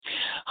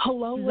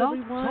Hello, Blog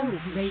everyone.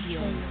 Talk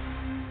Radio.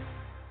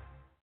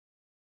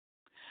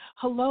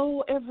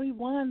 Hello,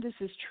 everyone. This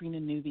is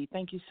Trina Newby.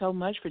 Thank you so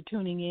much for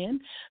tuning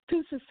in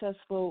to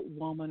Successful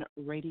Woman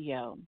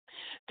Radio.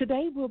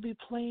 Today, we'll be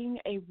playing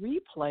a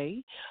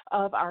replay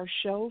of our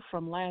show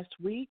from last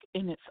week,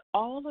 and it's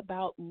all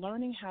about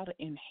learning how to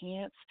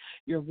enhance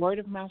your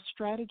word-of-mouth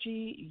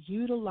strategy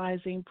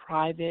utilizing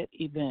private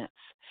events.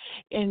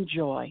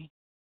 Enjoy.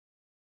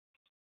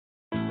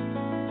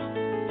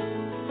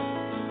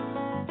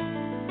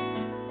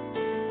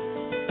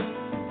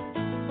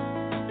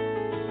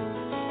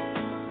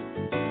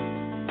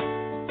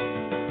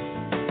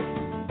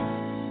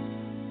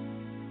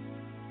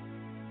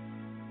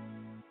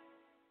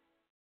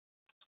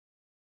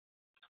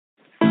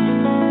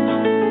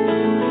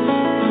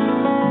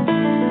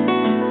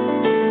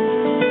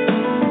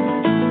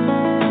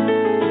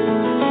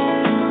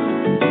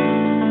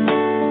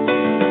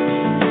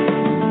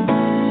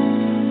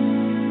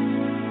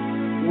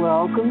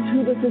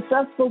 Welcome to the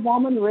Successful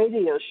Woman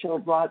Radio Show,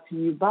 brought to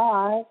you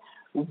by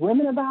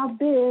Women About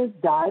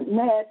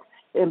Biz.net,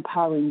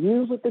 empowering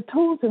you with the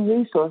tools and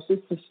resources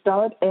to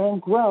start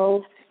and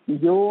grow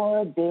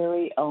your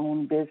very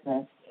own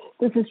business.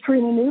 This is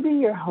Trina Newby,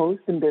 your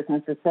host and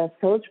business success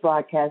coach,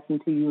 broadcasting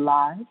to you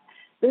live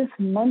this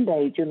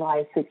Monday,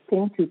 July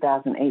 16,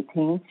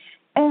 2018,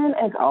 and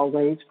as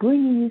always,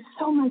 bringing you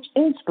so much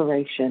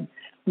inspiration,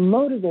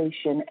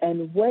 motivation,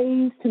 and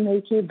ways to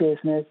make your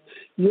business,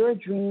 your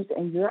dreams,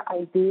 and your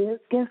ideas,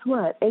 guess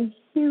what? A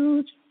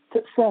huge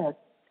success.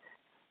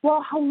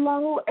 Well,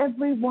 hello,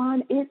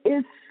 everyone. It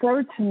is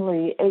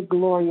certainly a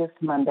glorious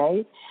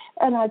Monday,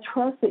 and I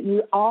trust that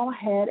you all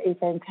had a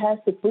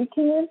fantastic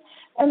weekend,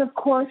 and of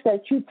course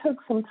that you took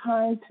some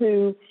time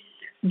to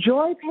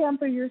joy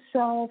pamper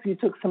yourself. You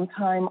took some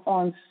time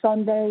on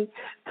Sunday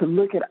to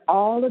look at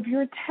all of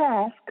your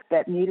tasks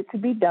that needed to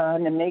be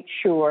done and make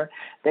sure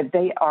that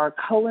they are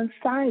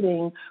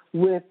coinciding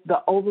with the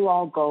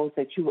overall goals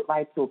that you would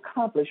like to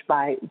accomplish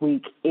by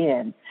week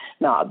end.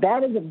 Now,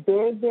 that is a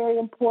very, very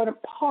important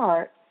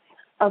part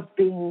of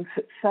being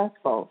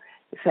successful.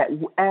 It's that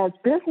as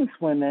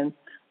businesswomen,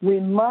 we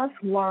must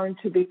learn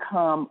to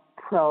become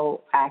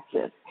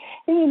proactive.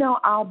 And,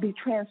 I'll be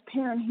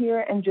transparent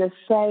here and just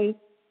say,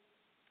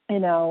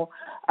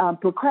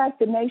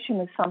 procrastination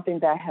is something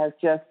that has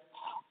just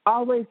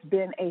always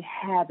been a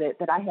habit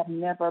that I have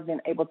never been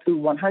able to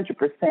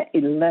 100%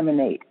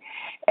 eliminate.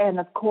 And,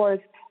 of course,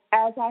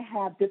 as I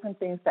have different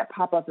things that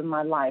pop up in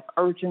my life,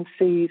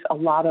 urgencies, a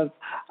lot of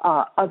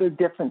other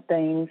different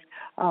things,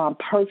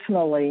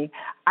 personally,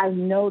 I've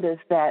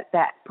noticed that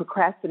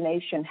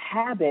procrastination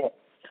habit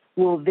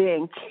will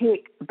then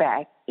kick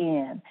back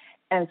in.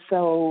 And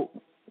so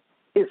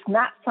it's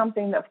not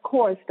something, of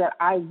course, that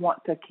I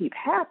want to keep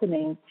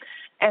happening.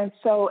 And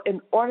so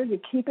in order to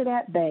keep it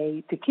at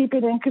bay, to keep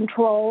it in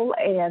control,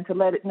 and to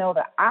let it know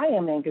that I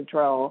am in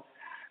control,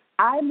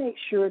 I make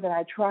sure that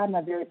I try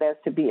my very best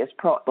to be as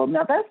proactive.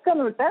 Now, that's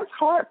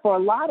hard for a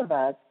lot of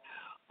us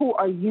who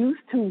are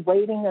used to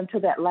waiting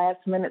until that last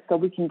minute so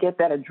we can get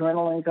that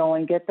adrenaline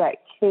going, get that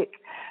kick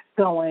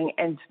going,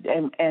 and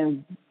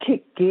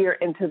kick gear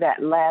into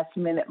that last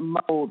minute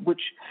mode,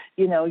 which,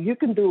 you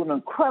can do an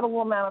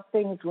incredible amount of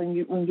things when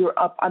you're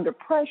up under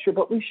pressure,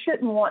 but we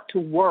shouldn't want to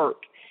work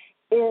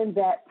in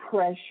that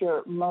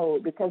pressure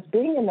mode, because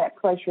being in that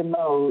pressure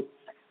mode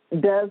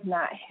does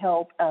not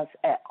help us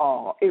at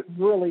all. It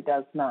really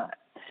does not.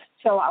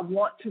 So I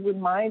want to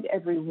remind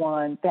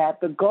everyone that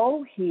the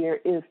goal here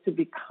is to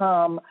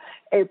become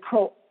a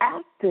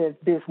proactive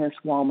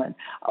businesswoman,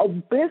 a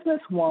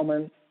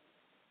businesswoman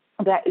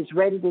that is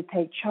ready to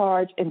take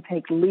charge and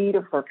take lead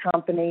of her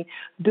company,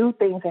 do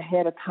things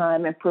ahead of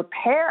time, and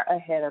prepare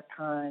ahead of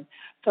time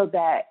so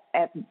that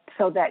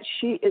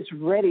she is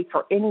ready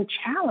for any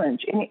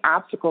challenge, any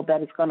obstacle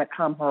that is going to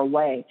come her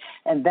way.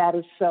 And that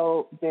is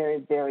so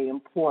very, very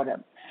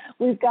important.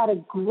 We've got a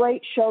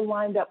great show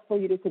lined up for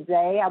you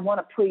today. I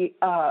want to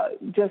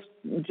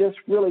just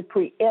really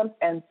preempt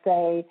and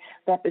say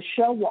that the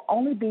show will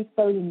only be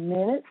 30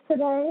 minutes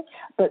today,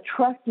 but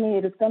trust me,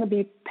 it is going to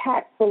be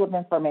packed full of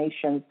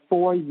information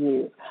for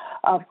you.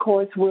 Of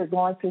course, we're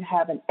going to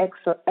have an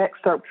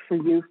excerpt for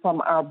you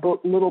from our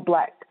book, Little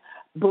Black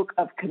Book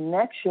of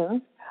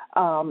Connections,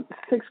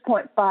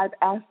 6.5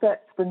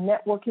 Assets for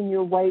Networking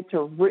Your Way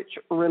to Rich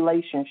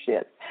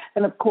Relationships.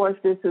 And, of course,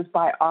 this is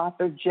by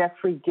author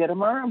Jeffrey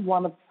Gitomer,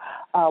 one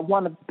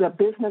of the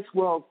business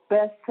world's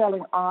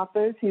best-selling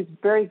authors. He's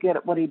very good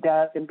at what he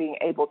does in being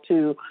able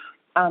to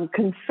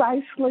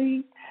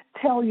concisely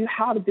tell you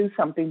how to do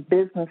something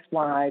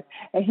business-wise,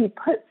 and he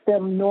puts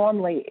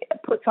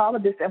all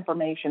of this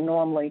information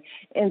normally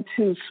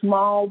into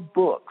small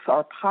books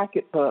or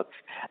pocket books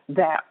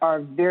that are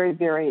very,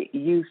 very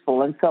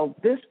useful. And so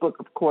this book,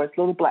 of course,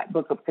 Little Black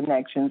Book of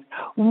Connections,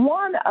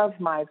 one of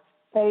my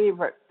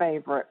favorite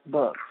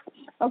books.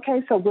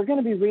 Okay, so we're going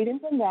to be reading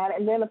from that,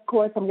 and then, of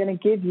course, I'm going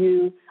to give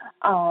you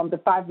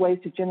the 5 ways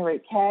to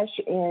generate cash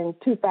in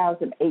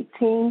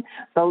 2018.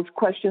 Those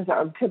questions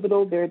are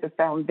pivotal. They're the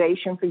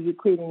foundation for you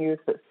creating your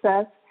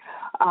success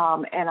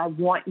And I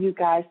want you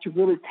guys to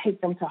really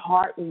take them to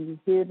heart when you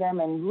hear them,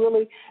 and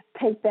really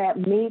take that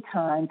me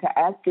time to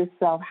ask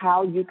yourself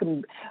how you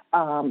can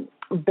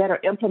better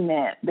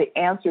implement the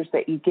answers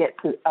that you get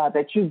to,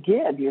 that you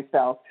give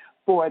yourself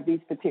for these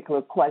particular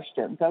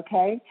questions,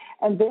 okay?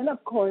 And then,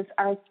 of course,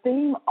 our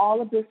theme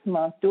all of this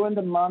month, during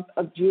the month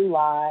of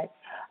July,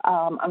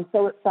 I'm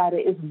so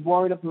excited, is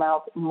word of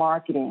mouth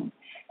marketing.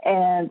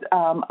 And,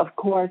 of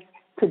course,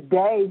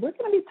 today we're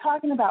going to be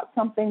talking about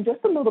something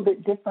just a little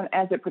bit different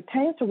as it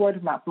pertains to word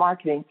of mouth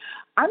marketing.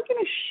 I'm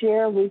going to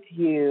share with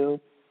you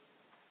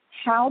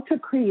how to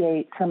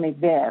create some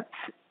events,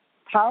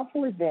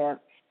 powerful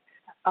events,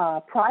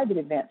 private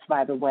events,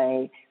 by the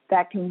way,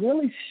 that can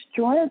really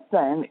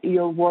strengthen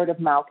your word of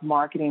mouth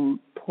marketing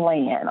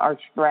plan or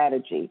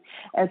strategy.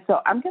 And so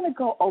I'm going to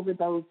go over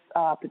those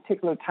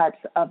particular types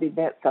of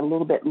events a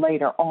little bit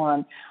later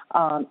on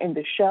in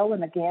the show.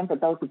 And again, for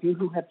those of you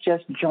who have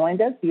just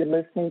joined us, you're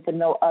listening to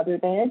no other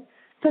than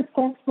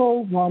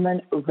Successful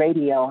Woman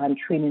Radio. I'm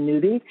Trina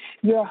Newby,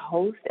 your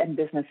host and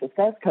business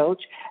success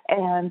coach.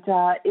 And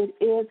it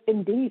is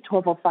indeed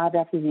 12:05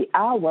 after the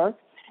hour.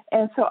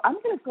 And so I'm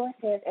going to go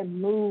ahead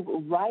and move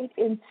right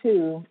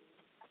into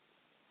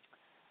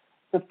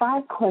the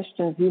 5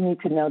 questions you need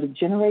to know to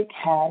generate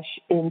cash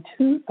in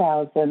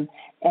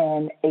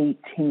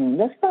 2018.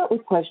 Let's start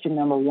with question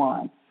number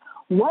 1.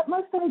 What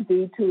must I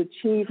do to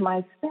achieve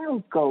my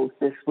sales goals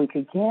this week?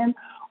 Again,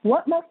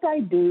 what must I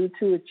do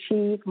to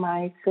achieve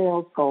my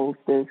sales goals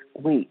this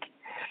week?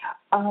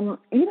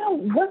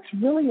 What's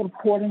really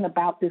important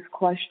about this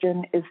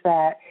question is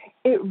that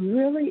it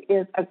really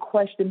is a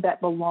question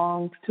that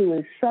belongs to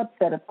a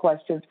subset of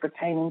questions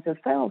pertaining to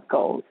sales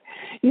goals.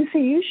 You see,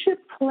 you should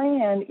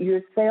plan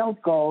your sales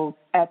goals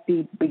at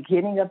the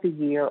beginning of the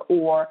year,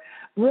 or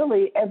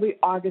really every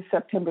August,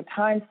 September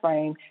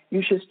timeframe.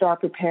 You should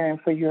start preparing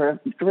for your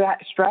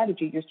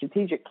strategy, your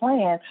strategic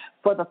plan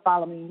for the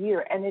following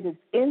year. And it is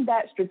in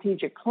that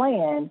strategic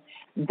plan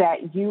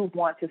that you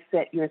want to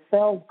set your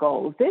sales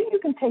goals. Then you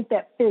can take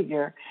that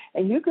figure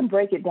and you can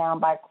break it down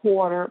by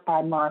quarter,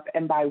 by month,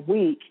 and by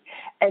week,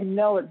 and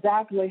know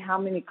exactly how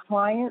many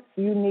clients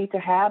you need to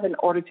have in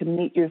order to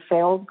meet your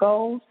sales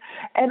goals.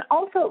 And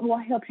also it will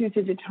help you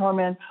to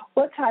determine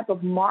what type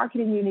of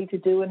marketing you need to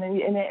do, and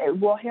it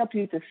will help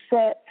you to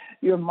set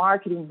your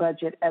marketing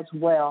budget as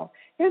well.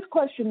 Here's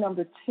question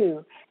number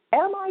 2.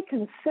 Am I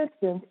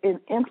consistent in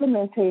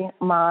implementing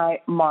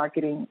my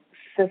marketing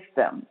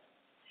system?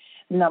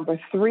 Number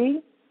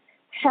 3,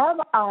 have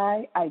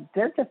I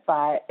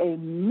identified a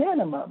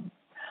minimum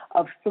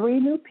of 3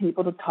 new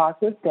people to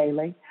talk with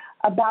daily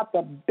about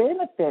the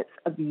benefits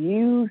of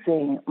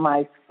using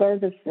my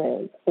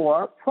services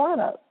or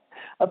products?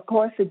 Of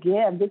course,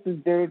 again, this is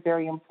very,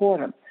 very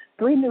important.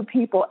 3 new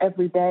people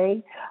every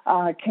day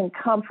can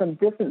come from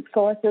different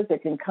sources.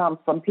 It can come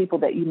from people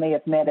that you may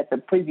have met at the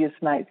previous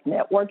night's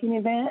networking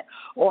event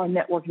or a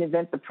networking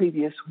event the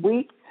previous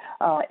week.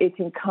 It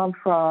can come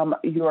from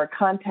your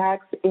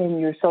contacts in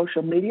your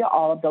social media,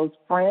 all of those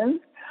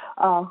friends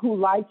who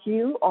like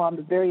you on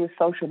the various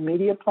social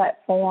media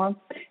platforms.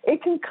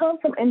 It can come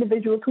from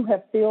individuals who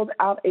have filled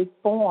out a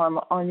form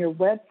on your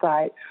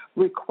website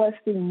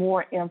requesting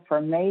more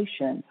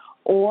information.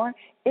 Or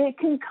it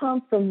can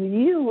come from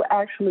you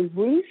actually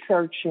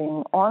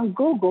researching on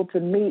Google to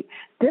meet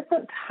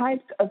different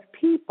types of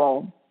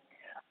people.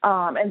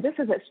 And this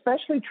is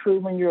especially true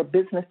when you're a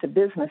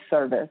business-to-business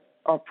service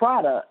or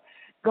product,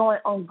 going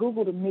on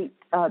Google to meet,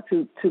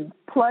 to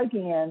plug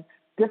in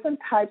different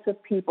types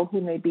of people who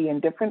may be in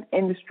different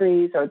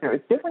industries, or there's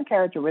different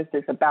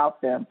characteristics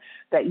about them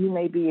that you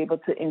may be able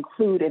to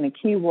include in a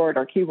keyword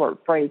or keyword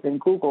phrase in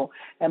Google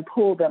and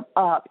pull them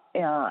up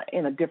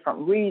in a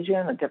different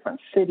region, a different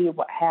city,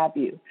 what have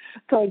you.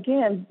 So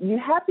again, you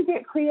have to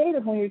get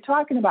creative when you're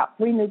talking about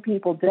 3 new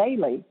people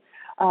daily.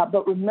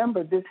 But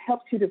remember, this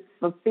helps you to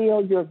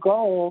fulfill your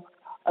goal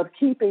of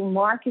keeping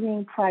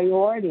marketing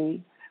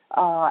priority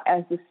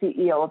as the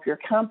CEO of your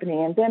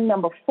company. And then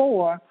number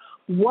 4,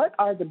 what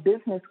are the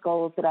business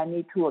goals that I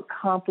need to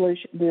accomplish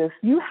this?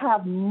 You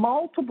have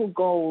multiple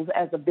goals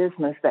as a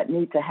business that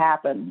need to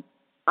happen.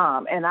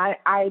 And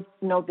I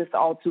know this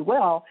all too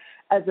well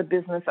as a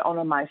business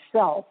owner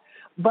myself.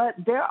 But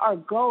there are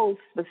goals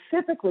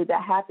specifically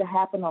that have to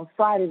happen on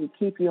Friday to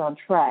keep you on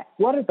track.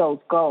 What are those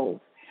goals?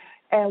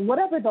 And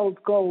whatever those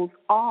goals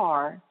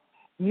are,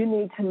 you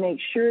need to make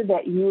sure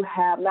that you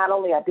have not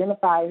only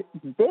identified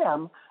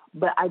them,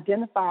 but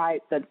identify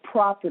the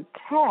proper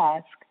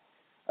task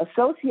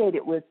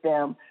associated with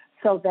them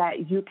so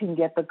that you can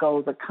get the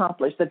goals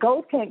accomplished. The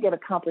goals can't get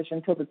accomplished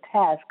until the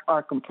tasks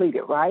are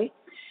completed, right?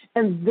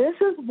 And this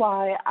is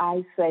why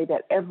I say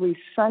that every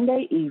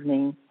Sunday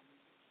evening,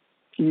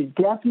 you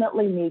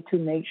definitely need to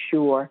make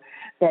sure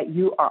that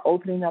you are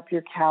opening up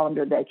your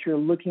calendar, that you're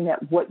looking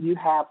at what you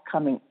have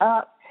coming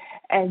up,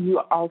 And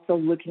you're also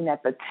looking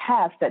at the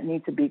tasks that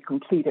need to be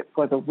completed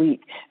for the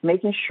week,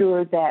 making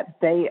sure that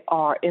they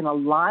are in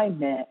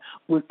alignment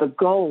with the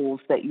goals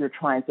that you're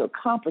trying to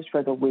accomplish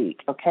for the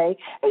week, okay?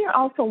 And you're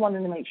also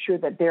wanting to make sure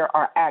that there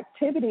are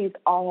activities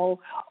all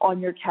on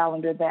your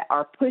calendar that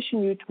are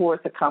pushing you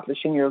towards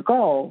accomplishing your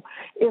goal.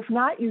 If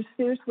not, you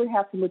seriously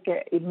have to look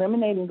at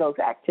eliminating those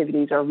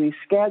activities or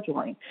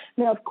rescheduling.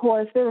 Now, of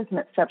course, there is an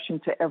exception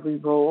to every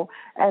rule,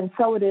 and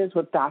so it is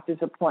with doctor's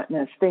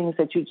appointments, things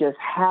that you just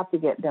have to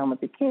get done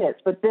with the kids.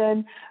 But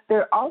then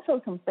there are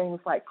also some things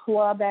like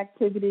club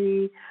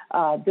activity,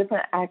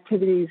 different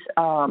activities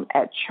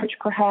at church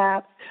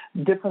perhaps,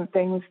 different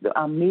things,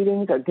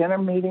 meetings or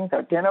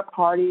dinner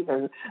parties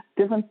or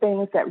different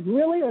things that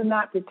really are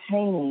not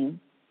pertaining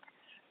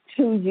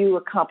to you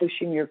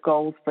accomplishing your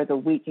goals for the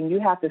week. And you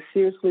have to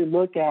seriously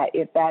look at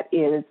if that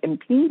is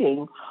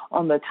impeding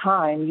on the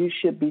time you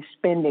should be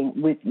spending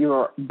with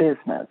your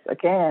business.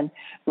 Again,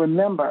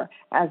 remember,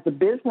 as the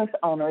business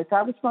owner, it's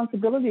our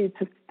responsibility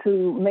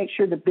to make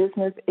sure the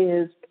business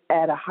is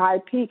at a high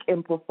peak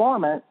in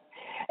performance,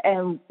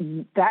 and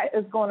that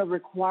is going to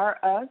require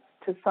us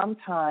to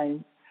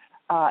sometimes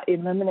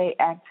eliminate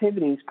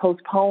activities,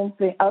 postpone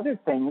other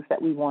things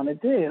that we want to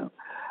do.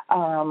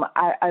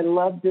 I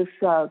love this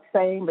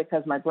saying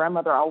because my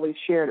grandmother always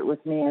shared it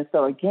with me. And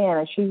so,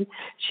 again,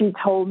 she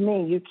told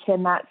me you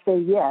cannot say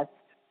yes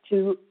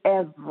to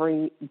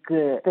every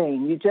good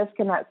thing. You just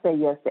cannot say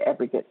yes to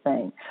every good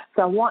thing.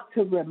 So I want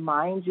to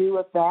remind you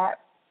of that.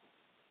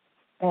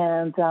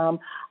 And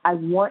I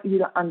want you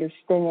to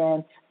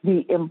understand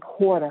the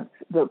importance,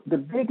 the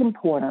big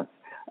importance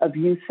of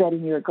you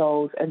setting your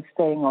goals and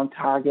staying on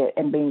target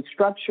and being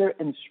structured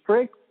and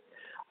strict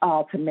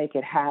to make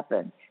it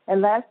happen.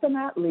 And last but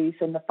not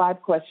least, in the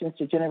 5 questions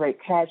to generate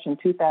cash in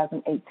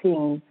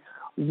 2018,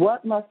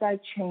 what must I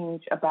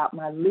change about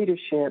my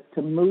leadership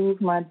to move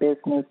my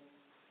business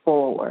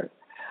forward?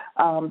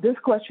 This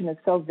question is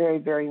so very,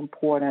 very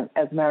important.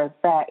 As a matter of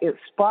fact, it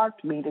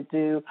sparked me to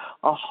do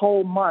a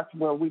whole month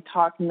where we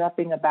talk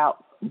nothing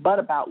about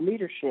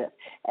leadership.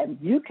 And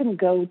you can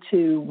go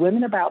to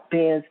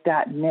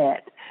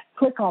womenaboutbiz.net,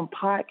 click on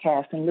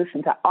podcast, and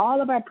listen to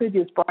all of our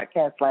previous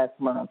broadcasts last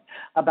month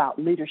about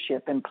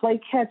leadership and play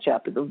catch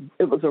up.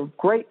 It was a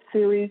great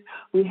series.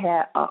 We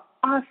had an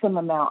awesome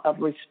amount of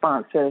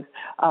responses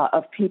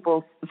of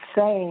people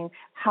saying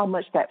how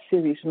much that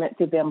series meant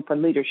to them for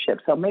leadership.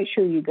 So make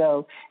sure you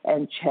go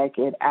and check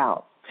it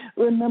out.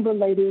 Remember,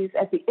 ladies,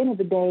 at the end of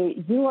the day,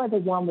 you are the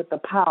one with the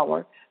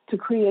power to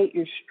create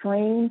your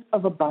streams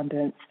of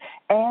abundance,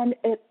 and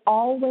it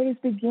always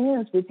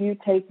begins with you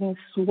taking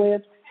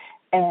swift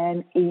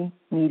and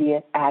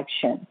immediate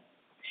action.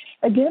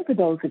 Again, for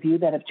those of you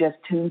that have just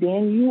tuned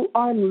in, you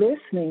are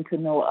listening to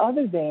no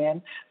other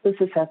than the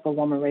Successful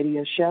Woman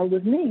Radio Show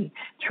with me,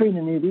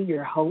 Trina Newby,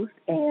 your host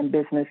and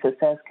business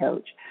success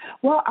coach.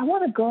 Well, I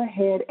want to go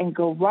ahead and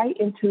go right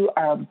into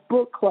our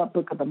book club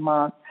book of the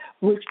month,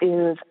 which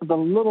is The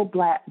Little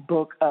Black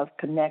Book of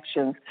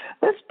Connections.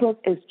 This book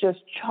is just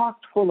chock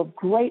full of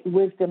great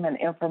wisdom and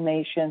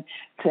information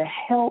to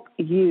help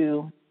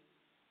you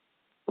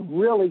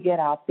really get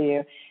out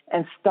there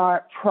and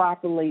start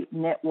properly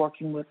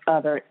networking with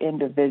other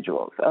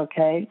individuals,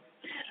 okay?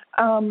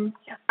 I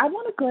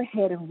want to go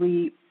ahead and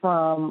read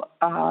from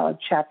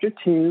Chapter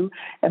 2,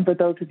 and for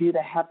those of you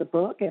that have the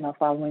book and are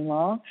following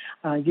along,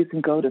 you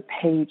can go to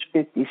page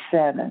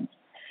 57.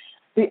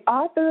 The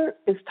author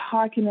is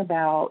talking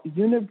about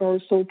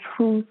universal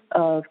truth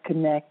of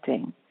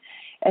connecting,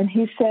 and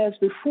he says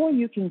before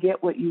you can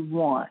get what you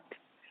want,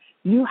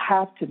 you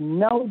have to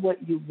know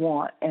what you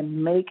want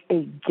and make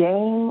a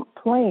game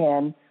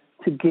plan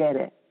to get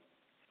it.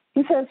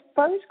 He says,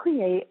 first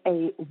create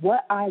a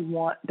what I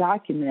want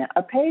document,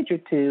 a page or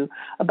two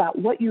about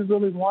what you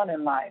really want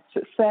in life,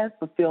 success,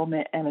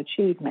 fulfillment, and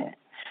achievement.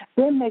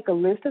 Then make a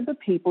list of the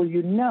people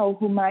you know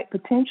who might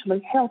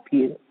potentially help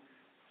you.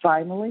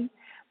 Finally,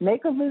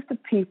 make a list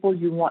of people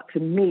you want to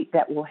meet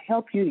that will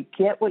help you to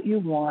get what you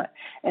want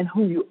and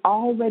who you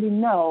already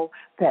know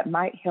that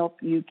might help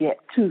you get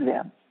to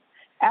them.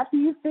 After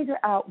you figure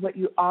out what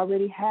you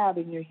already have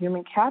in your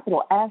human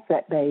capital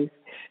asset base,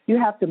 you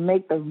have to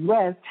make the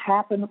rest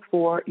happen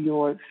for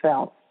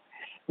yourself.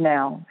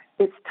 Now,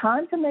 it's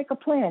time to make a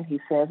plan, he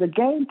says, a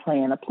game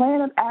plan, a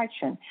plan of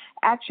action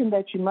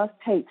that you must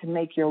take to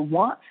make your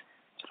wants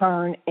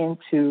turn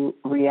into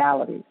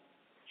reality.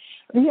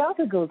 The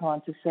author goes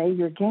on to say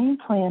your game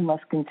plan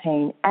must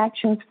contain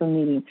actions for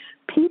meeting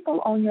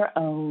people on your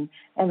own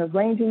and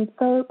arranging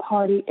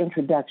third-party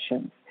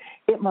introductions.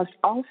 It must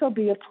also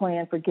be a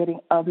plan for getting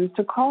others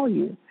to call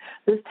you.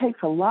 This takes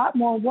a lot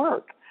more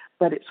work,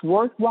 but it's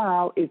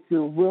worthwhile if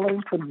you're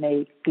willing to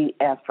make the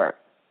effort.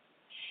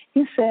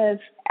 He says,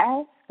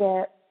 ask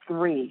step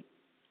 3,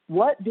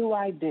 what do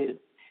I do?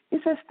 He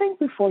says, think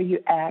before you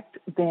act,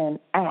 then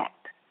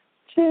act.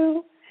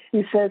 2,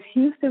 he says,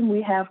 Houston,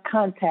 we have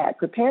contact,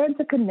 preparing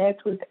to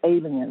connect with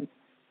aliens.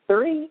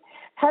 3,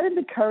 having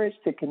the courage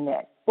to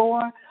connect.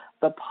 4,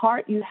 the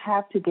part you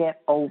have to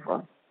get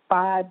over.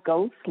 5,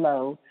 go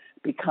slow.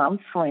 Become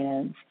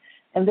friends.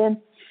 And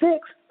then 6,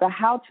 the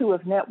how-to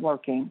of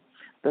networking,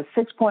 the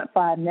 6.5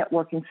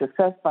 networking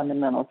success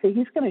fundamentals. See,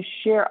 he's going to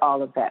share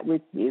all of that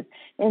with you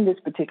in this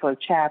particular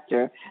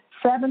chapter.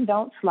 7,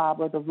 don't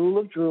slobber, the rule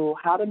of drool,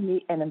 how to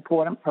meet an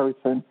important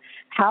person,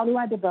 how do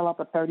I develop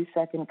a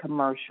 30-second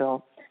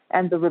commercial,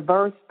 and the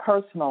reverse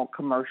personal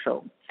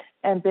commercial.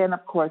 And then,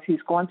 of course,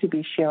 he's going to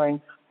be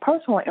sharing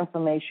personal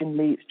information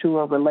leads to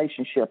a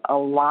relationship, a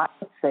lot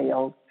of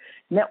sales,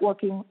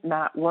 networking,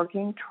 not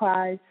working,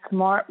 try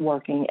smart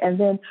working, and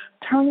then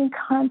turning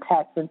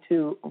contacts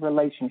into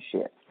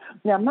relationships.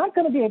 Now, I'm not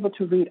going to be able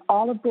to read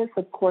all of this.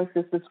 Of course,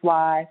 this is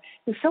why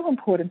it's so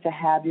important to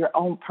have your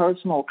own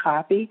personal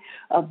copy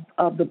of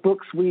the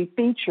books we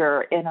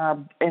feature in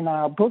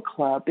our book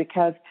club,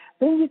 because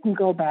then you can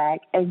go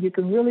back and you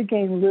can really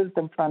gain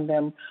wisdom from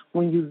them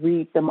when you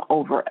read them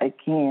over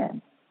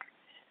again.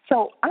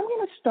 So I'm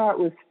going to start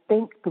with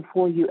think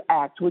before you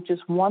act, which is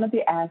one of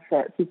the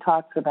assets he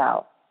talks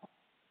about.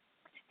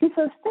 He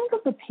says, think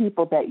of the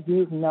people that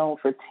you've known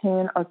for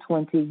 10 or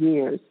 20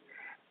 years.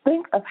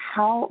 Think of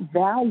how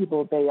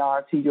valuable they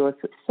are to your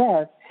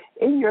success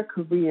in your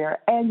career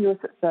and your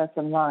success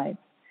in life.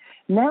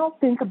 Now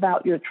think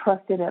about your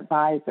trusted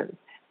advisors.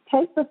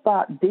 Take the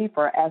thought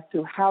deeper as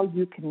to how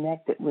you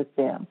connected with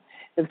them.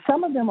 If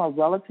some of them are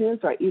relatives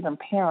or even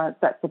parents,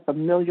 that's a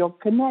familial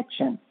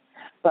connection.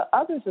 But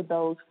others are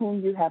those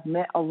whom you have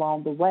met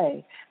along the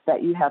way,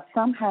 that you have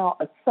somehow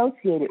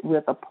associated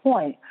with a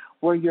point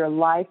where your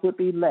life would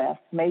be less,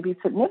 maybe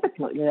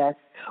significantly less,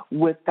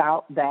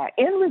 without that.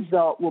 End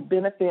result will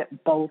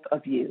benefit both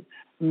of you.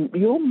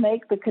 You'll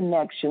make the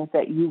connections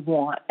that you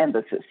want and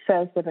the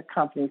success that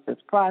accompanies this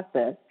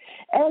process.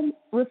 And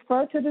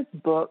refer to this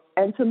book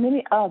and to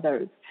many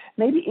others.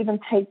 Maybe even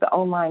take the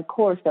online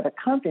course that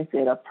accompanies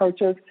it or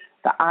purchase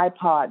the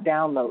iPod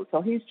download.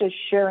 So he's just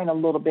sharing a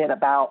little bit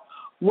about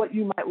what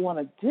you might want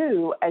to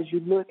do as you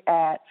look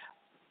at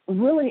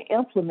really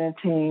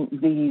implementing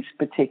these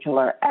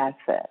particular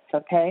assets,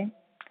 okay?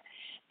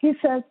 He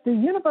says, the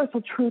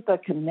universal truth of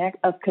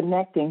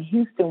connecting,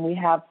 Houston, we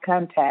have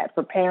contact,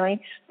 preparing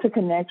to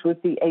connect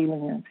with the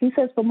aliens. He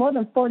says, for more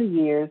than 40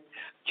 years,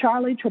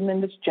 Charlie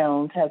Tremendous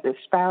Jones has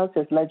espoused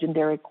his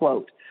legendary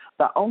quote,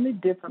 the only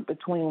difference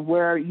between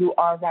where you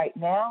are right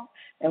now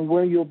and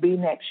where you'll be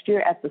next year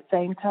at the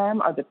same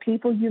time are the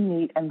people you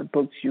meet and the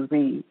books you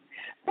read.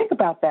 Think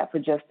about that for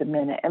just a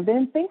minute, and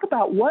then think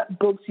about what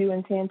books you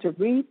intend to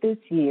read this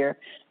year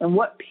and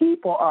what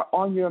people are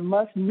on your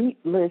must-meet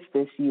list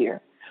this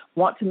year.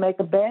 Want to make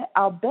a bet?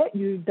 I'll bet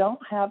you don't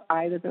have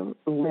either the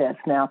list.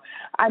 Now,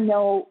 I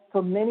know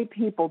for many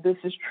people this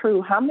is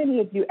true. How many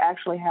of you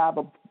actually have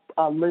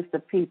a list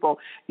of people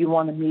you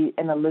want to meet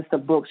and a list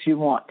of books you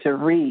want to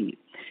read?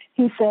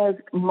 He says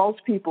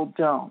most people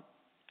don't.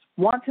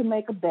 Want to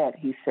make a bet,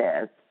 he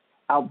says.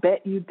 I'll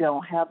bet you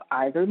don't have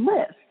either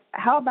list.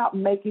 How about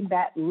making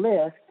that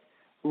list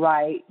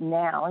right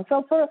now? And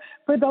so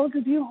for those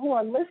of you who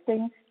are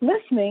listening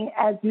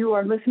as you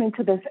are listening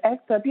to this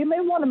excerpt, you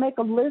may want to make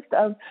a list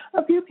of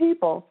a few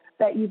people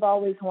that you've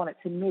always wanted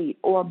to meet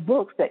or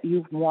books that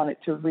you've wanted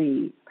to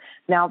read.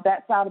 Now,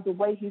 that's out of the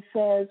way. He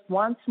says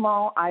one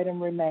small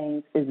item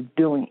remains is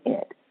doing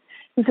it.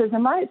 He says,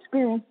 in my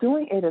experience,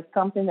 doing it is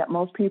something that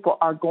most people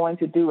are going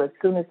to do as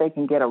soon as they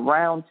can get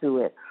around to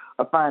it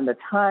or find the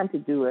time to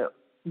do it.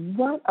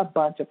 What a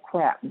bunch of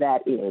crap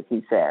that is,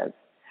 he says.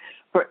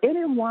 For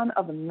any one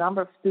of a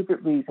number of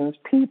stupid reasons,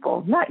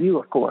 people, not you,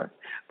 of course,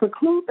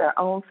 preclude their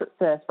own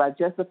success by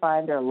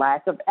justifying their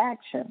lack of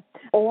action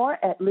or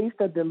at least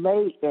a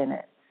delay in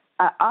it.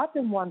 I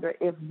often wonder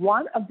if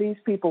one of these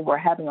people were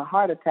having a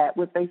heart attack,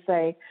 would they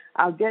say,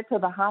 I'll get to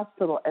the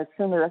hospital as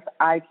soon as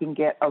I can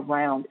get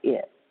around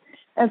it?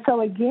 And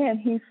so, again,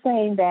 he's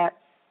saying that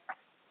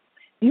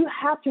you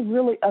have to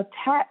really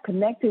attack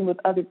connecting with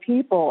other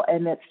people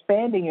and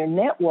expanding your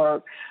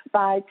network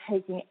by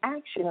taking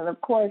action. And,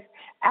 of course,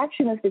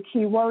 action is the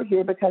key word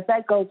here because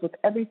that goes with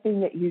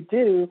everything that you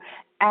do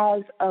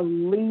as a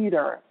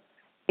leader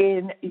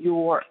in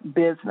your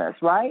business,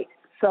 right?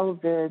 So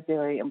very,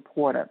 very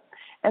important.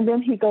 And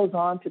then he goes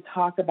on to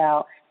talk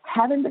about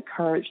having the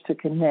courage to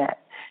connect.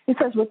 He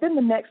says, within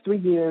the next 3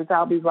 years,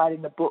 I'll be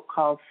writing a book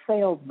called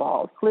Sales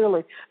Balls,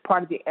 clearly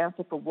part of the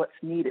answer for what's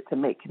needed to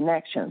make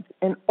connections.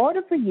 In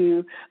order for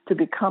you to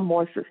become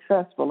more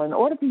successful, in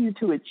order for you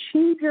to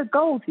achieve your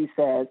goals, he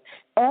says,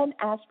 and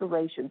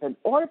aspirations, in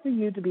order for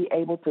you to be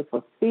able to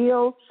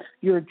fulfill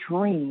your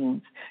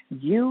dreams,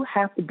 you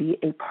have to be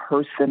a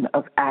person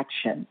of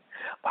action.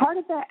 Part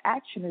of that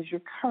action is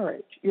your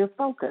courage, your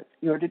focus,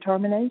 your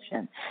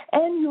determination,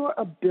 and your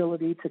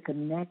ability to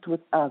connect with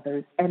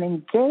others and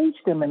engage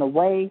them in a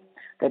way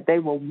that they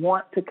will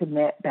want to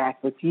connect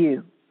back with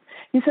you.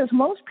 He says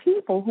most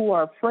people who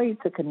are afraid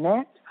to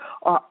connect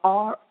or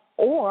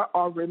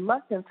are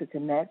reluctant to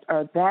connect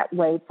are that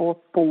way for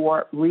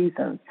 4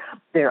 reasons.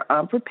 They're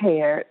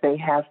unprepared, they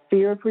have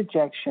fear of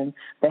rejection,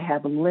 they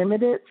have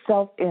limited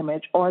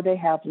self-image, or they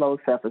have low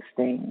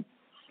self-esteem.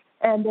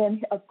 And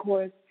then, of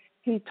course,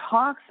 he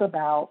talks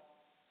about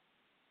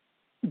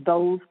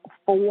those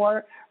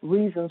 4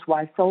 reasons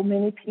why so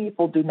many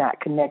people do not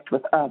connect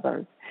with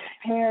others.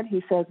 Prepared,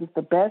 he says, is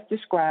best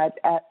described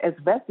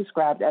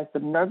as the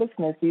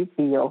nervousness you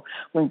feel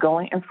when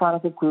going in front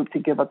of a group to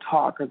give a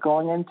talk or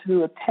going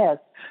into a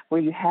test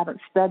where you haven't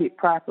studied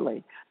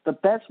properly. The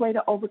best way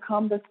to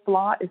overcome this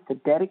flaw is to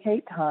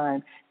dedicate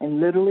time and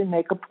literally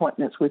make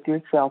appointments with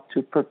yourself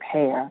to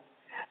prepare.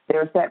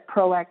 There's that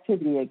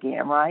proactivity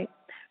again, right?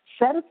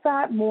 Set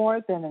aside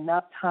more than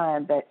enough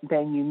time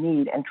than you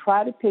need and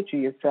try to picture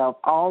yourself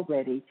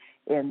already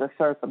in the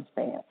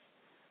circumstance.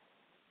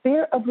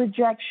 Fear of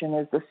rejection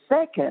is the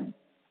second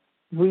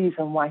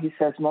reason why he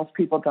says most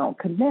people don't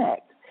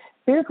connect.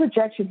 Fear of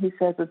rejection, he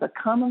says, is a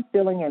common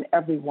feeling in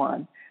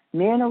everyone.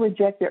 Men are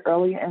rejected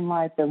earlier in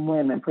life than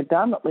women,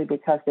 predominantly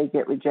because they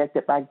get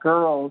rejected by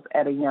girls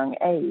at a young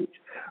age.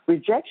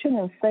 Rejection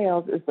in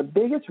sales is the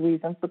biggest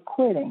reason for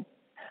quitting.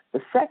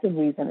 The second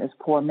reason is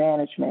poor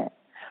management.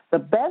 The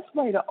best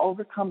way to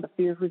overcome the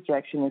fear of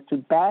rejection is to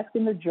bask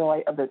in the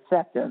joy of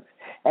acceptance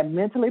and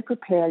mentally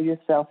prepare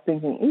yourself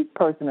thinking each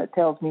person that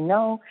tells me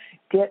no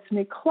gets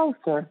me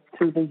closer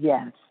to the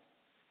yes.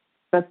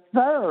 The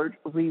third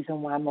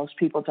reason why most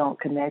people don't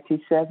connect,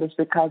 he says, is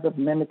because of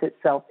limited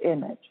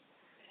self-image.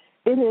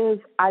 It is,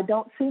 I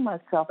don't see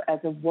myself as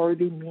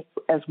worthy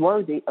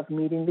of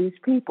meeting these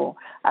people.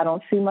 I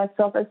don't see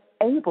myself as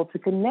able to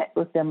connect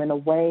with them in a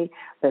way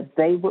that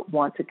they would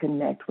want to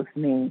connect with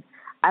me.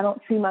 I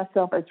don't see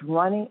myself as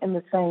running in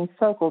the same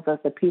circles as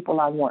the people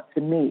I want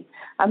to meet.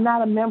 I'm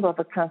not a member of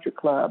a country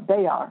club.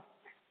 They are.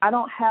 I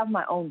don't have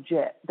my own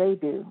jet. They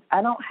do.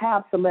 I don't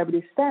have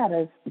celebrity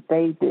status.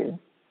 They do.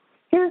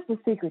 Here's the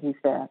secret, he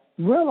said.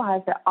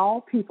 Realize that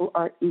all people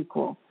are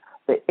equal.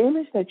 The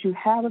image that you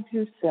have of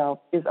yourself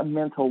is a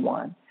mental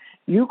one.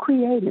 You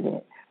created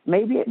it.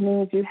 Maybe it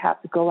means you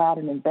have to go out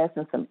and invest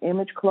in some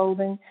image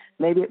clothing.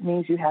 Maybe it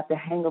means you have to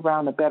hang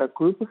around a better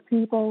group of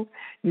people.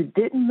 You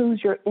didn't lose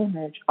your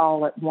image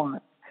all at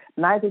once.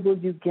 Neither will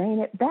you gain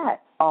it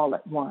back all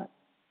at once.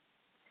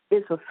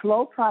 It's a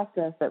slow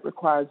process that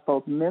requires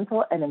both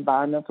mental and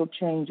environmental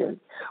changes.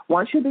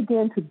 Once you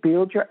begin to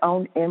build your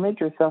own image,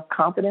 your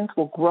self-confidence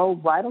will grow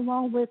right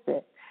along with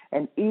it.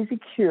 An easy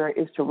cure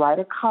is to write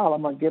a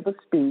column or give a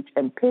speech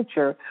and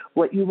picture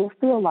what you will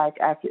feel like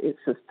after it's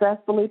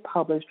successfully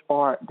published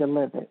or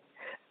delivered.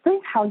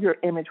 Think how your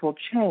image will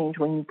change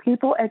when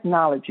people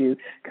acknowledge you,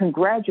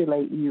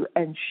 congratulate you,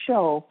 and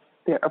show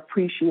their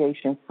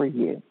appreciation for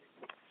you.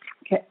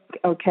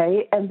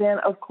 Okay? And then,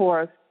 of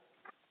course,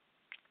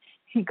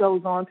 he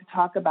goes on to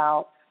talk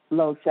about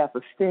low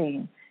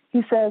self-esteem.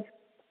 He says,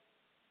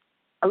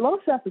 a low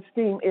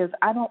self-esteem is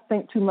I don't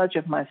think too much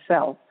of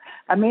myself.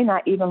 I may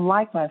not even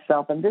like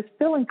myself, and this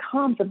feeling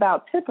comes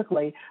about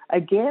typically,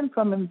 again,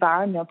 from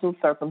environmental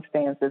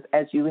circumstances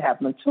as you have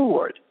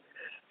matured.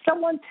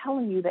 Someone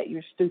telling you that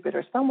you're stupid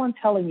or someone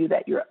telling you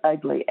that you're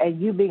ugly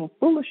and you being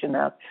foolish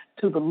enough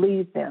to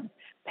believe them.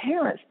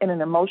 Parents in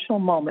an emotional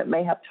moment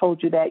may have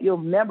told you that you'll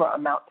never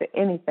amount to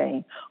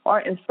anything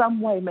or in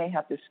some way may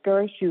have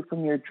discouraged you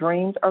from your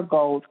dreams or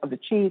goals of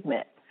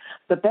achievement.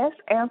 The best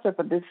answer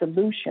for this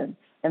solution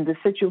and the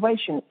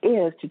situation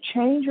is to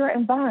change your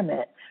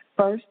environment.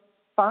 First,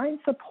 find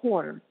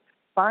supporters,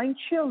 find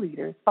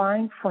cheerleaders,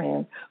 find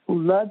friends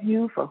who love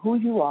you for who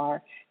you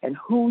are and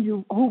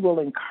who will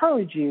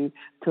encourage you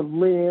to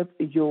live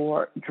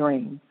your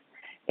dreams.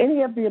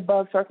 Any of the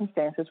above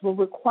circumstances will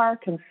require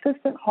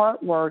consistent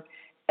hard work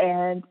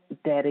and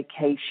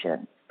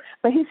dedication.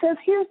 But he says,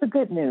 here's the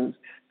good news.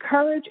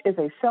 Courage is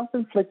a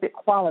self-inflicted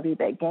quality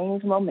that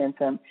gains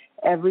momentum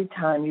every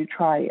time you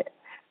try it.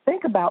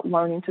 Think about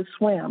learning to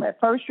swim. At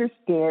first you're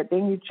scared,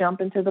 then you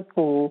jump into the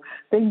pool,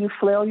 then you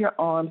flail your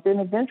arms, then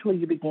eventually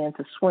you begin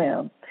to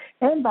swim.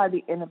 And by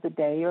the end of the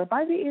day or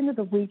by the end of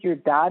the week, you're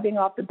diving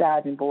off the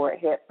diving board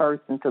head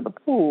first into the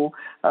pool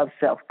of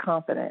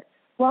self-confidence.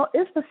 Well,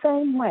 it's the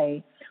same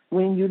way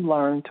when you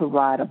learn to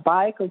ride a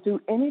bike or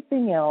do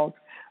anything else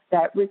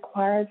that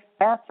requires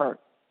effort.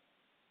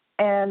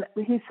 And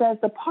he says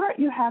the part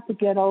you have to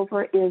get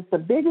over is the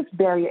biggest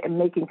barrier in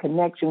making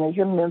connection is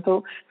your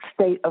mental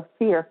state of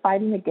fear,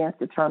 fighting against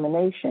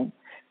determination.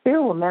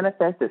 Fear will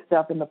manifest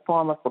itself in the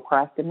form of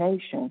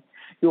procrastination.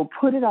 You'll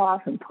put it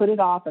off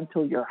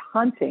until you're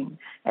hunting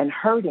and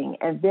hurting,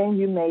 and then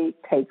you may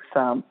take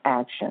some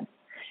action.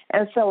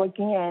 And so,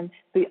 again,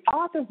 the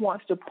author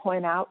wants to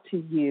point out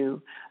to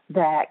you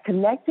that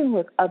connecting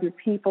with other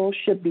people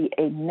should be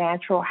a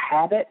natural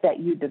habit that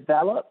you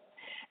develop,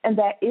 and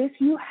that if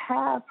you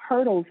have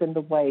hurdles in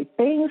the way,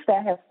 things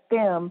that have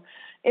stemmed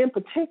in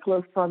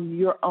particular from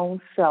your own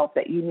self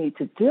that you need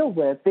to deal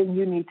with, then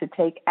you need to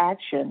take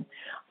action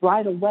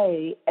right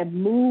away and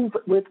move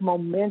with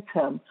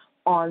momentum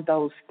on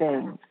those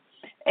things.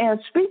 And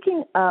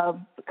speaking of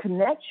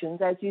connections,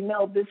 as you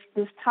know,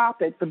 this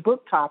topic, the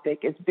book topic,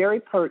 is very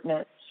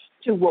pertinent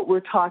to what we're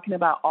talking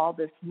about all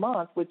this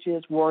month, which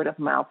is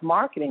word-of-mouth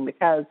marketing,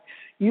 because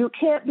you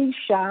can't be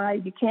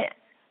shy,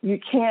 you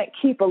can't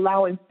keep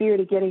allowing fear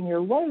to get in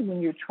your way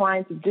when you're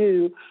trying to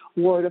do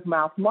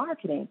word-of-mouth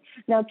marketing.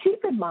 Now,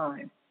 keep in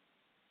mind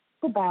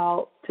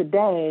about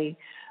today,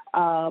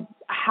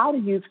 how to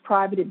use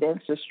private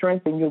events to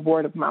strengthen your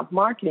word-of-mouth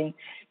marketing,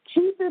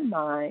 keep in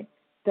mind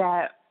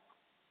that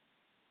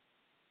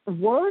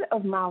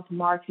word-of-mouth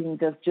marketing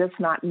does just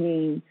not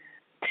mean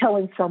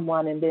telling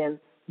someone and then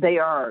they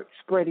are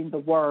spreading the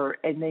word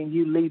and then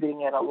you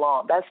leaving it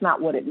alone. That's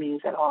not what it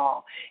means at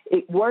all.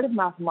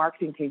 Word-of-mouth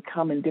marketing can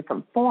come in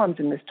different forms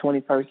in this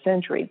 21st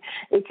century.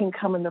 It can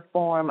come in the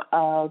form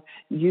of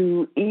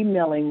you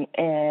emailing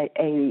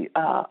a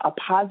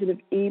positive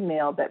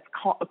email that's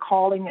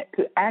calling it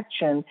to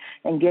action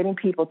and getting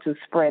people to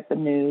spread the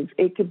news.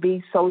 It could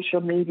be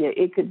social media.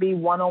 It could be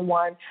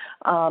one-on-one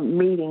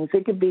meetings.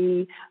 It could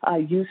be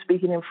you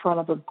speaking in front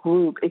of a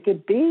group. It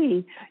could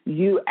be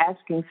you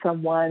asking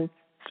someone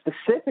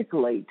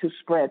specifically to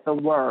spread the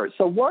word.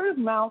 So word of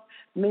mouth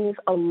means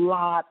a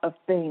lot of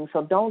things.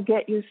 So don't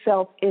get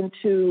yourself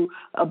into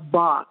a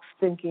box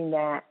thinking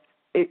that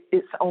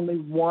it's only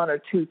one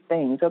or two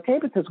things, okay?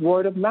 Because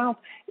word of mouth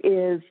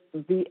is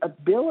the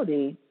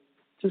ability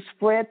to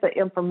spread the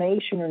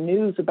information or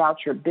news about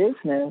your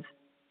business,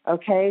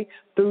 okay,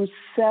 through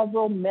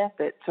several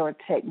methods or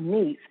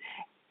techniques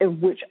in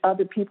which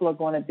other people are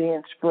going to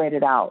then spread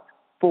it out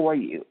for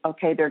you,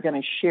 okay? They're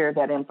going to share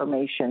that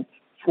information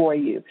for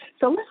you.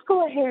 So let's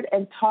go ahead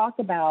and talk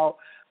about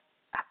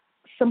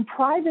some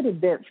private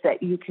events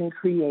that you can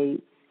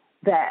create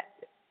that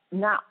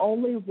not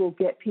only will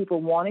get people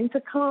wanting to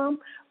come,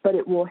 but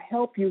it will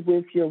help you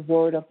with your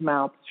word of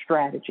mouth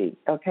strategy,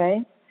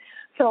 okay?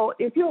 So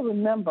if you'll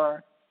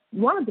remember,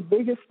 one of the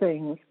biggest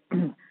things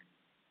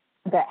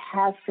that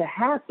has to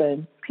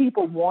happen,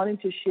 people wanting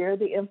to share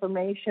the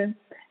information,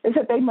 is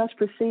that they must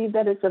perceive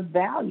that it's of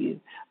value.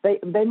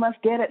 They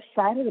must get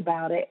excited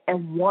about it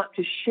and want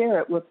to share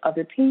it with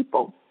other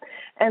people.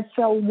 And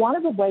so one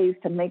of the ways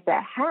to make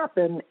that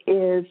happen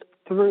is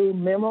through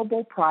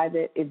memorable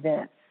private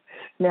events.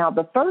 Now,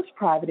 the first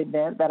private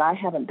event that I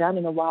haven't done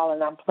in a while,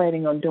 and I'm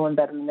planning on doing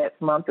that in the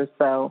next month or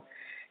so,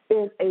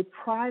 is a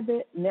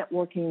private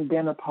networking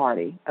dinner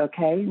party,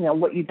 okay? Now,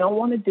 what you don't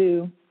want to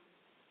do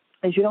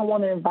is you don't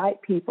want to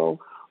invite people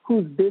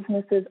whose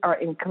businesses are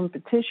in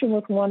competition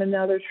with one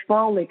another,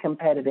 strongly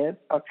competitive,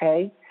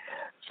 okay?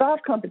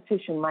 Soft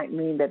competition might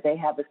mean that they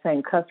have the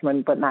same customer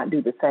but not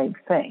do the same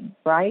thing,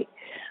 right?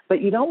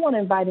 But you don't want to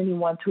invite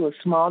anyone to a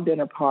small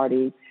dinner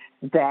party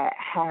that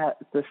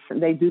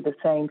they do the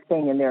same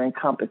thing and they're in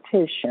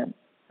competition,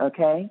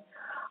 okay?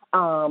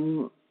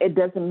 It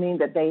doesn't mean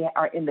that they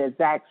are in the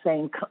exact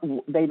same,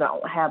 they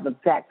don't have the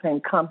exact same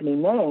company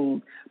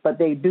name, but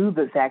they do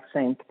the exact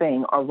same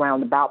thing or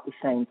round about the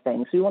same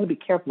thing. So you want to be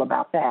careful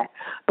about that.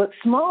 But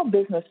small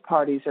business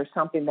parties are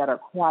something that are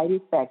quite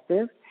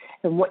effective.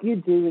 And what you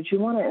do is you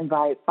want to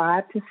invite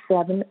 5 to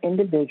 7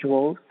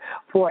 individuals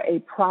for a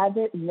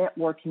private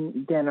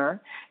networking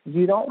dinner.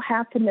 You don't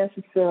have to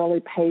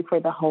necessarily pay for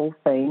the whole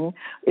thing.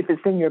 If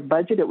it's in your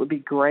budget, it would be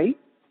great.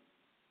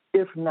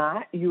 If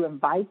not, you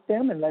invite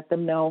them and let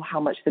them know how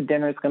much the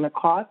dinner is going to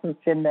cost and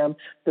send them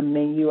the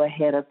menu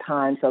ahead of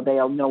time so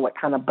they'll know what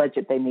kind of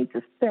budget they need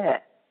to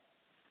set.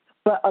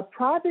 But a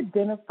private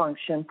dinner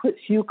function puts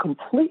you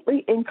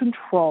completely in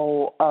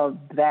control of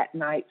that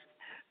night's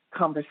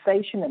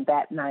conversation and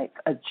that night's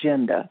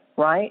agenda,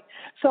 right?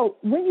 So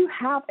when you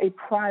have a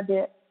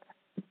private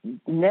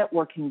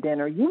networking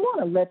dinner, you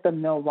want to let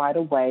them know right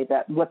away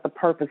that what the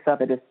purpose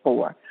of it is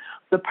for.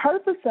 The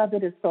purpose of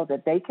it is so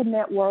that they can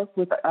network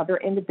with other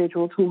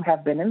individuals who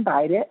have been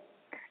invited,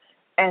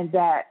 and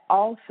that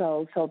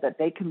also so that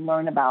they can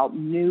learn about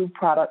new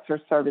products or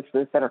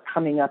services that are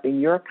coming up in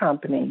your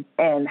company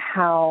and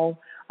how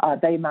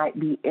they might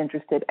be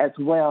interested as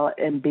well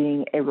in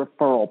being a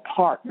referral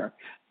partner.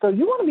 So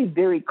you want to be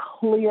very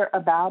clear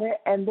about it.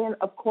 And then,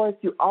 of course,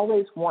 you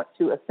always want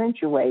to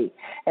accentuate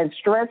and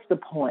stress the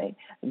point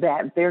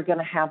that they're going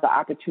to have the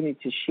opportunity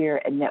to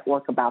share and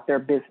network about their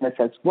business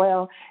as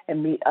well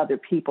and meet other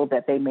people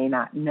that they may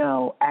not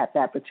know at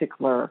that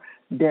particular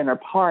dinner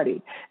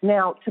party.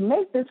 Now, to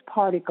make this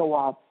party go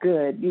off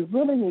good, you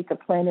really need to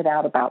plan it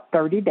out about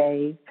 30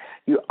 days.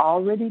 You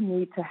already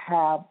need to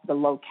have the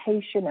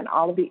location and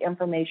all of the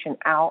information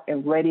out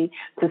and ready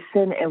to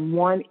send in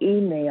one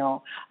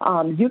email.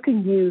 You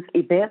can use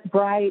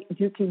Eventbrite.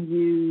 You can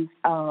use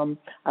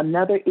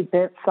another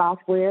event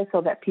software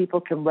so that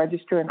people can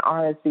register an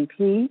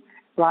RSVP,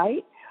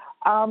 right?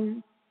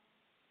 And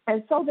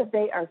so that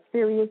they are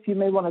serious, you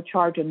may want to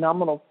charge a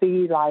nominal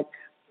fee like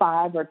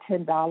 $5 or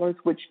 $10,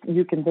 which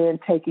you can then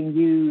take and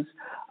use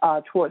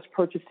towards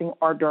purchasing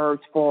hors d'oeuvres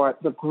for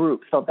the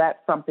group. So that's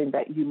something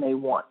that you may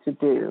want to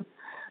do.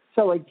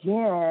 So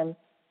again,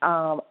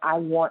 I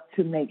want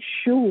to make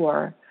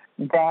sure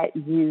that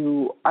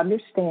you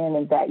understand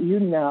and that you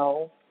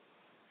know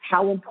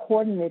how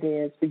important it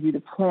is for you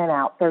to plan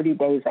out 30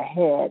 days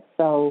ahead.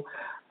 So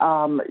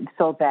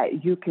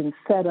that you can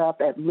set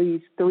up at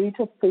least 3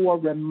 to 4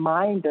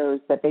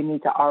 reminders that they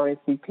need to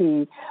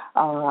RSVP,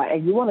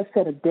 and you want to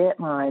set a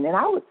deadline. And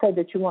I would say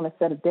that you want to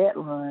set a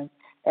deadline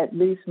at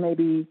least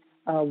maybe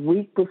a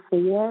week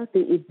before the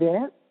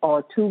event,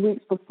 or 2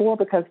 weeks before,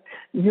 because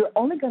you're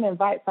only going to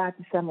invite 5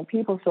 to 7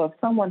 people. So if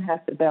someone has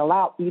to bail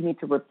out, you need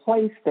to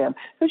replace them,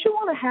 because you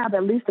want to have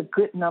at least a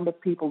good number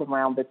of people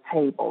around the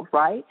table,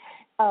 right?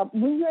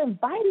 When you're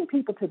inviting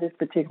people to this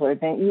particular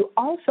event, you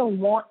also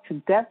want to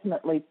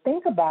definitely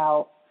think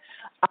about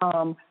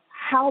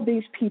how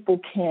these people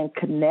can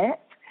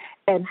connect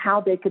and how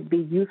they could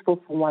be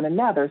useful for one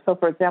another. So,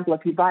 for example,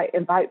 if you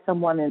invite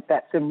someone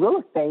that's in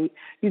real estate,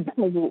 you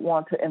definitely would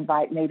want to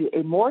invite maybe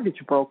a mortgage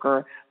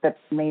broker that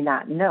may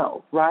not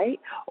know, right?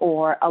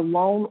 Or a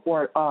loan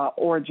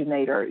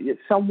originator,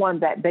 someone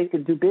that they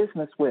could do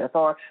business with,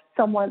 or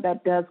someone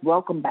that does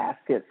welcome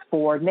baskets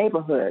for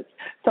neighborhoods.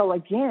 So,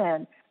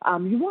 again,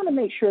 you want to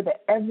make sure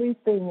that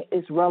everything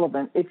is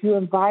relevant. If you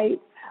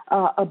invite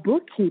a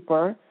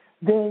bookkeeper,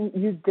 then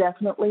you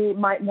definitely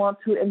might want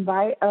to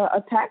invite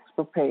a tax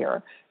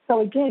preparer. So,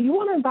 again, you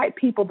want to invite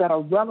people that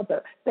are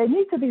relevant. They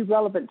need to be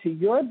relevant to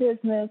your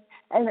business,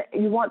 and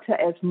you want to,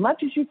 as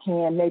much as you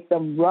can, make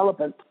them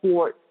relevant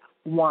towards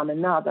one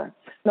another.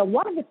 Now,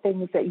 one of the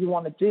things that you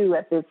want to do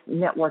at this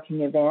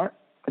networking event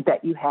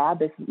that you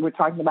have is, we're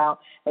talking about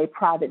a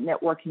private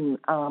networking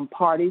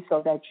party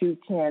so that you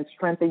can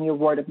strengthen your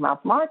word-of-mouth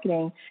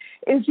marketing,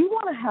 is you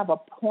want to have a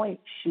point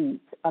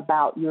sheet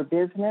about your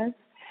business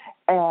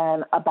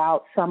and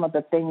about some of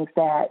the things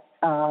that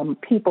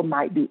people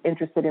might be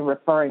interested in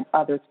referring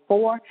others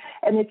for.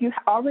 And if you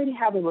already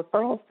have a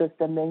referral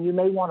system, then you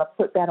may want to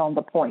put that on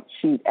the point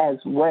sheet as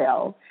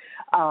well.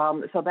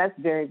 So that's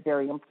very,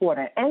 very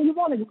important. And you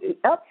want to,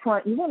 up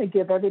front, you want to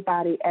give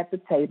everybody at the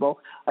table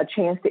a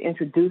chance to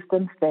introduce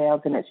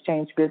themselves and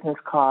exchange business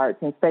cards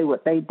and say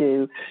what they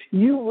do.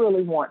 You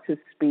really want to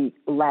speak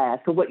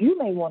last. So what you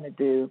may want to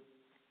do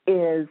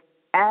is,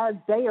 as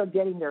they are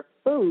getting their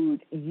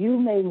food, you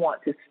may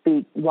want to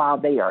speak while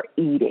they are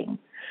eating,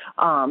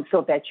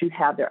 so that you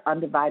have their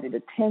undivided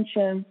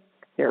attention.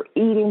 They're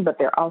eating, but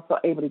they're also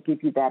able to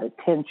give you that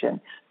attention.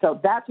 So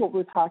that's what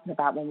we're talking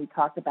about when we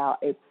talk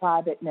about a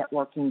private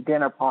networking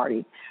dinner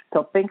party.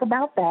 So think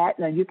about that.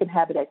 Now, you can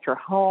have it at your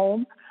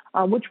home,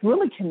 which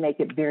really can make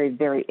it very,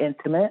 very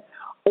intimate,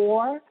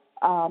 or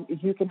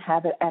you can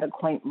have it at a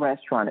quaint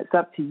restaurant. It's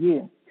up to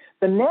you.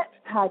 The next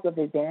type of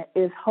event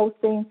is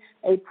hosting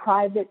a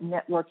private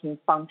networking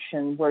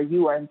function where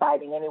you are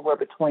inviting anywhere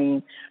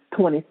between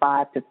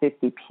 25 to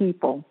 50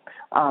 people.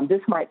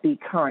 This might be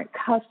current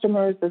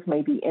customers. This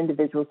may be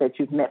individuals that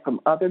you've met from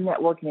other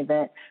networking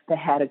events that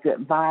had a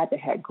good vibe,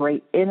 that had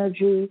great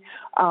energy.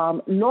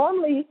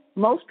 Normally,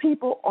 most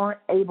people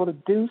aren't able to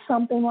do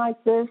something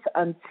like this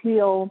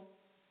until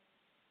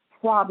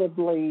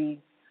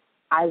probably,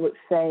 I would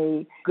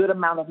say, good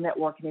amount of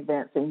networking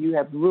events, and you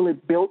have really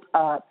built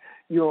up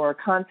your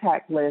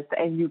contact list,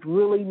 and you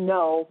really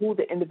know who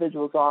the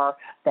individuals are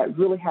that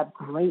really have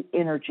great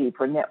energy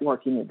for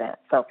networking events,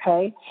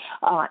 okay?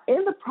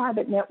 In the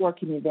private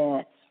networking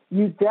event,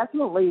 you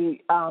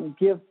definitely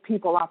give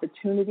people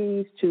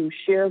opportunities to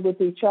share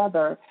with each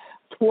other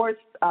towards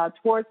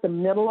the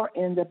middle or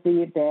end of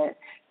the event.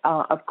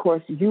 Of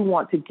course, you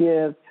want to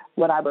give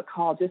what I would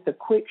call just a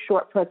quick,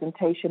 short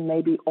presentation,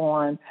 maybe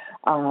on,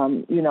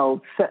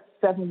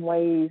 7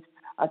 ways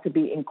to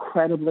be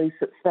incredibly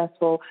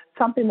successful,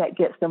 something that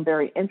gets them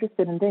very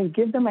interested, and then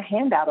give them a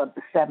handout of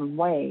the 7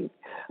 ways.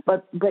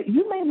 But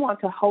you may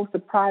want to host a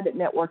private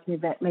networking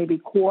event maybe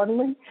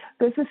quarterly.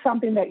 This is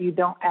something that you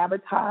don't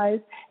advertise.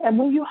 And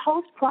when you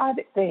host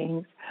private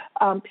things,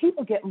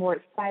 people get more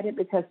excited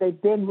because they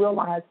then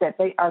realize that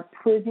they are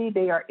privy,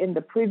 they are in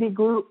the privy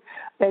group,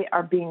 they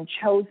are being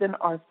chosen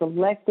or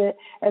selected,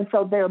 and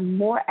so they're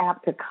more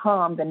apt to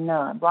come than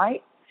none,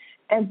 right?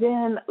 And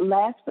then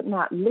last but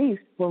not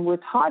least, when we're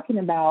talking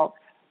about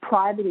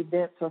private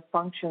events or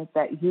functions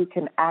that you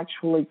can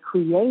actually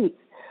create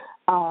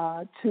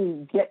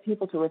to get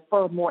people to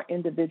refer more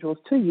individuals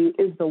to you,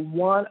 is the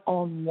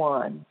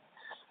one-on-one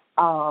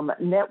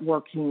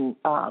networking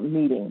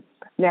meeting.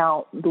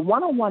 Now, the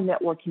one-on-one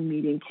networking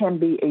meeting can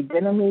be a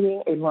dinner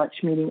meeting, a lunch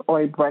meeting,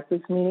 or a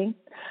breakfast meeting.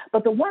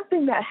 But the one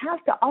thing that has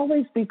to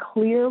always be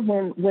clear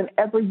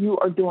whenever you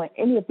are doing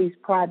any of these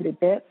private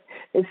events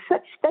is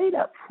state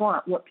up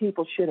front what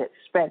people should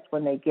expect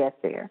when they get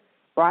there,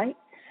 right?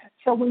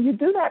 So when you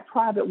do that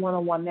private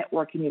one-on-one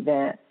networking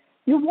event,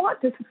 you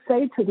want to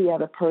say to the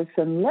other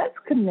person, let's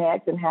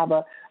connect and have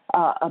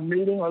a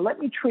meeting, or let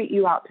me treat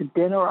you out to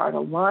dinner or to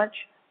lunch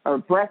or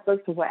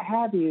breakfast or what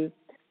have you,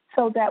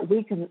 so that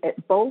we can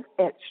both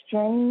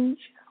exchange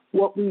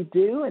what we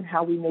do and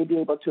how we may be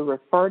able to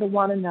refer to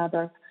one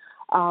another.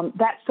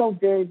 That's so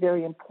very,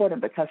 very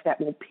important, because that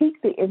will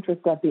pique the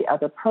interest of the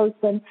other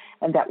person,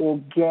 and that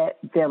will get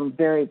them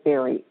very,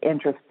 very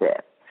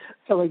interested.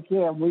 So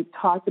again, we've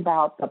talked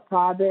about the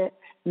private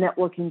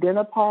networking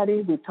dinner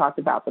party. We've talked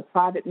about the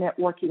private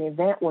networking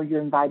event where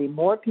you're inviting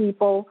more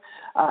people.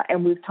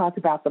 And we've talked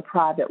about the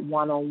private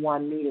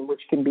one-on-one meeting,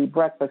 which can be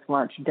breakfast,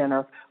 lunch,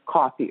 dinner,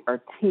 coffee,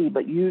 or tea.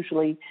 But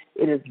usually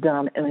it is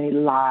done in a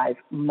live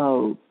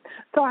mode.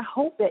 So I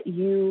hope that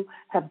you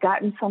have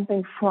gotten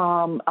something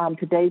from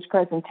today's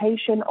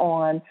presentation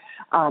on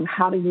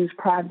how to use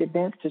private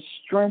events to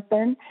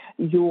strengthen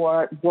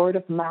your word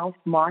of mouth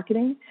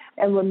marketing.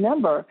 And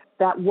remember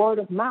that word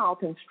of mouth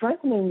and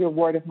strengthening your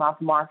word of mouth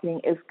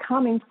marketing is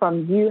coming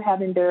from you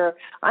having their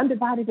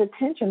undivided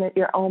attention at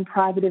your own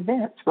private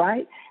events,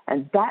 right?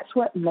 And that's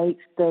what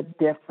makes the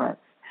difference.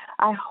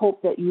 I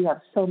hope that you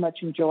have so much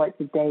enjoyed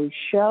today's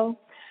show.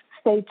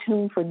 Stay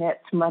tuned for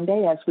next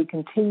Monday as we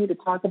continue to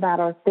talk about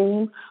our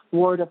theme,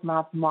 word of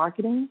mouth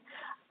marketing.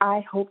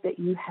 I hope that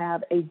you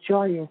have a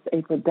joyous,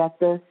 a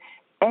productive,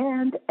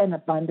 and an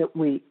abundant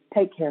week.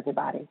 Take care,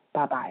 everybody.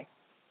 Bye-bye.